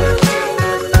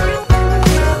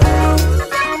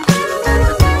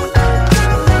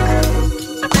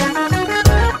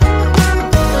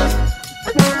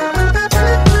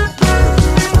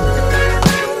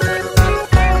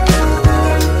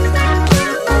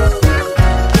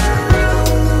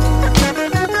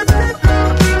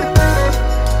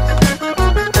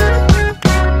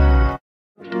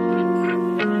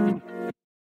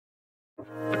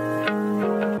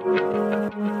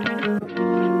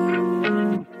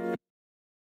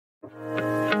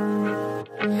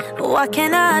 What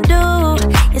can I do?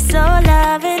 You're so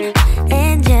loving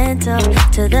and gentle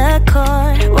to the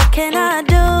core. What can I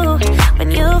do when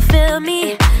you fill me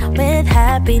with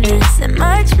happiness and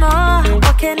much more?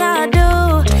 What can I do?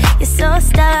 You're so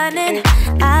stunning,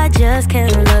 I just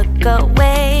can't look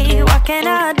away. What can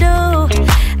I do?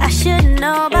 I should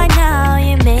know by now,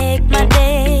 you make my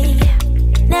day.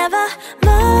 Never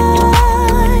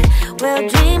more will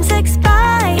dreams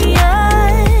expire.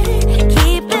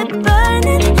 Keep it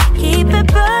burning,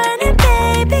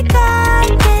 baby, got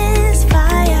this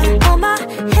fire on my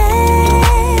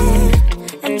head,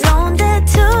 and don't dare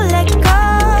to let go.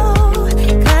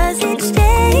 'Cause each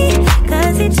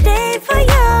day for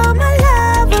you, my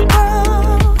love will grow.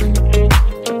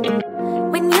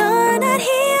 When you're not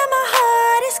here, my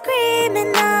heart is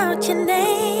screaming out your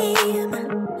name.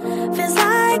 Feels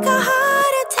like a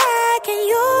heart attack, and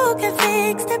you can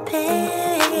fix the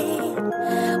pain.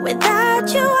 Without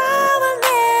you, I will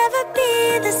never be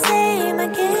the same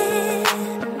again.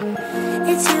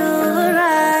 It's you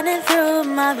running through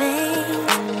my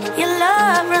veins. Your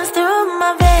love runs through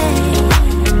my veins.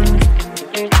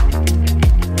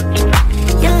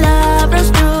 Your love runs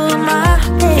through my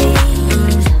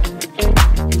veins.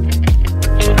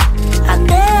 I'll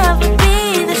never be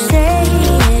the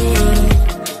same.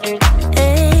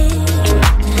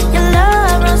 Your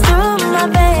love runs through my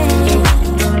veins.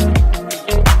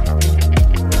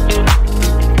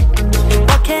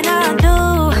 What can I do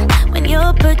when you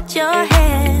put your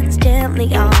hands gently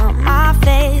on my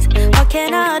face? What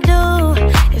can I do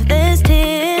if there's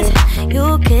tears? You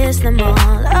kiss them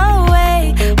all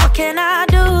away. What can I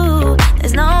do?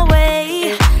 There's no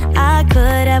way I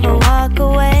could ever walk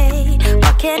away.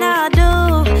 What can I do?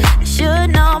 I should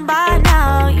know by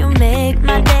now, you make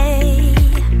my day.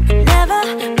 Never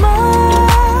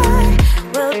more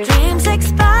will dreams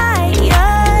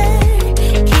expire.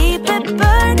 Keep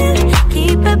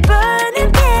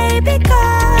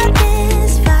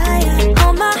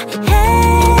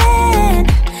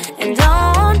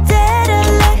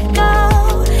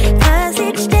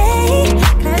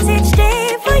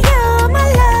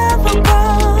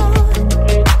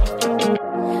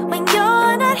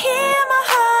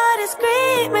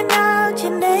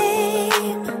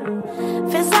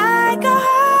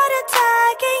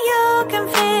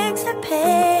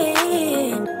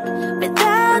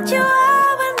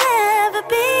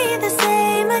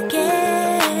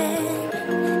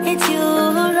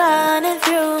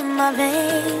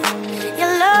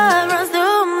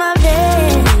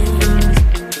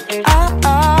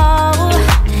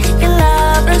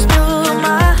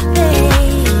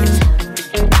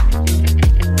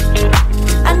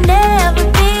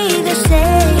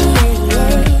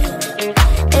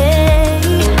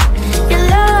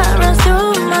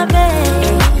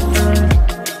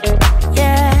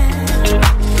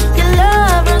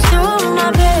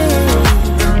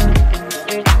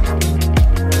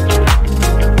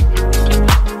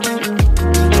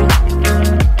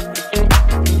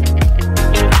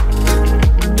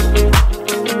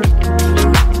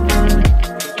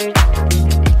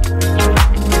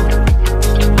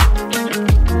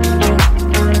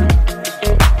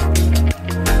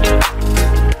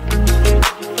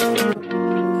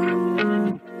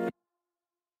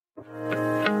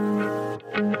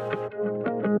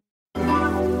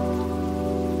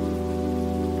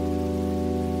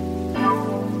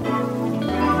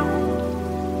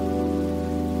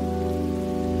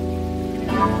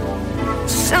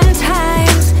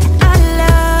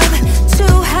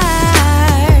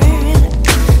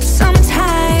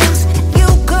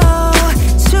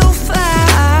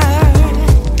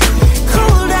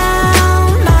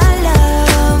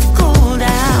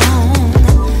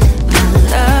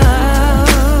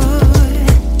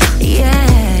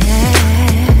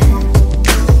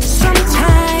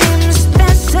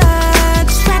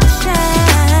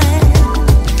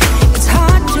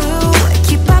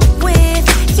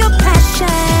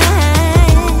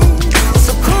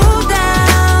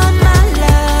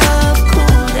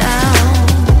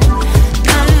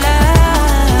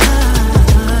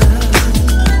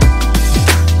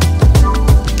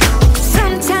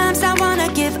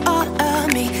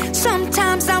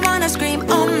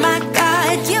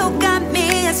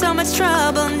so much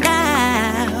trouble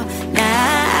now.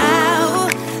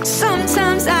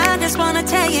 Sometimes I just wanna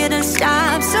tell you to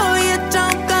stop, so you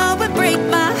don't go and break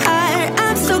my heart.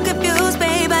 I'm so confused,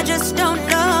 babe, I just don't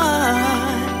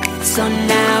know. So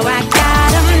now I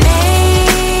gotta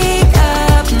make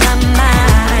up my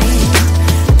mind.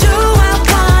 Do I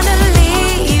wanna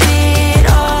leave it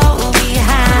all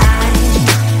behind?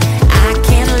 I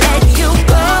can't let you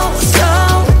go so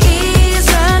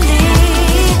easily,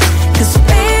 'cause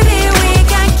baby we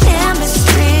got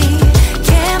chemistry.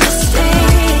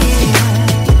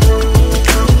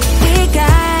 We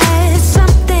got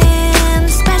something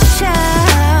special,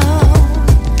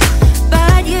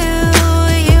 but you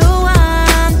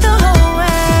want the whole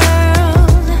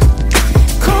world.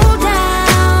 Cool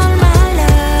down, my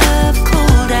love,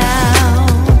 cool down,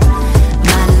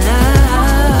 my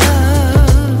love.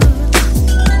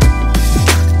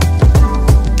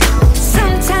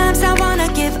 Sometimes I wanna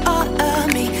give all of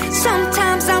me,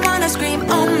 sometimes I wanna scream,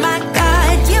 oh my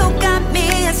God, you got me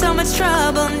in so much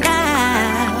trouble now.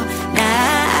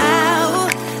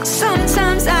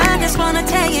 Sometimes I just wanna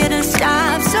tell you to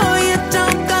stop, so you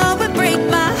don't go and break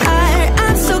my heart.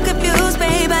 I'm so confused,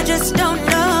 babe, I just don't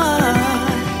know.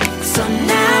 So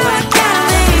now I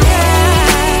gotta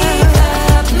make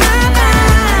up my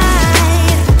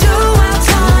mind. Do I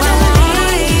wanna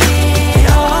leave it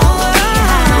all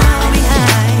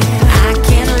behind? I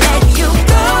can't let you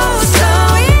go so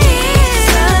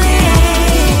easily,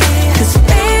 'cause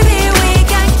baby we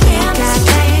got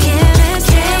chemistry.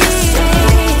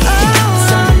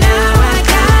 So now I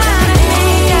gotta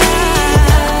make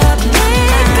up my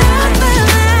mind.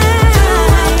 Do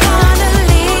I wanna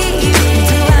leave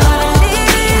it all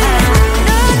behind?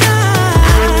 No,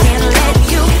 I can't let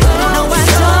you go. No, I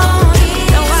don't.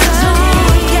 No, I don't.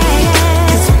 Yeah,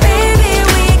 'cause baby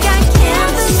we got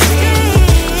chemistry.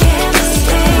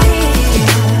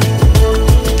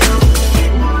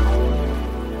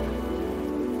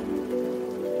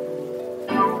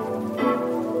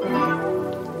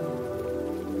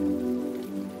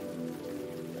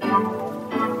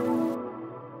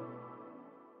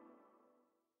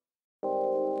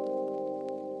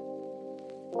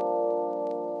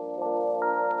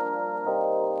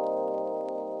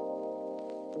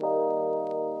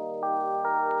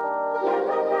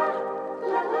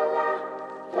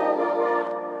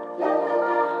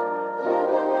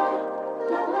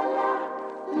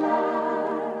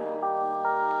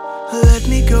 Let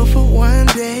me go for one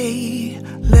day,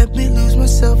 let me lose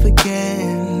myself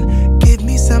again. Give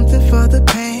me something for the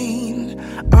pain,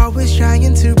 always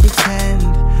trying to pretend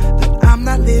that I'm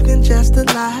not living just a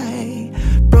lie.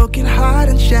 Broken heart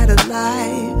and shattered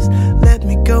lives. Let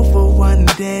me go for one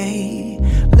day,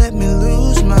 let me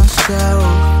lose myself.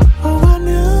 Oh, I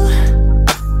knew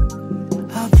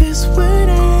how this would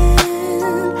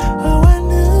end. Oh, I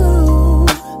knew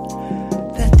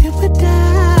that it would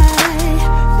die,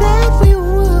 that we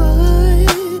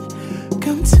would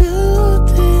come to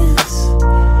this,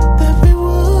 that we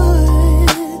would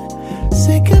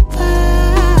say goodbye.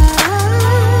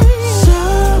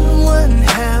 Someone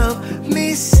help me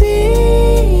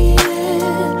see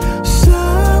it.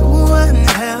 Someone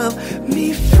help me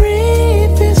free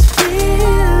this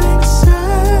feeling.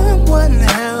 Someone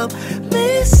help me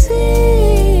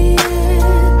see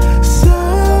it.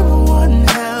 Someone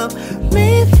help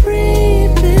me free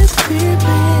this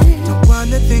feeling. Don't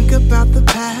wanna think about the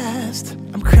past,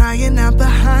 I'm crying out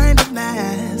behind a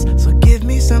mask. So give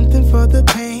me something for the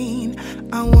pain,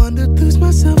 I wanna lose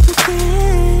myself again.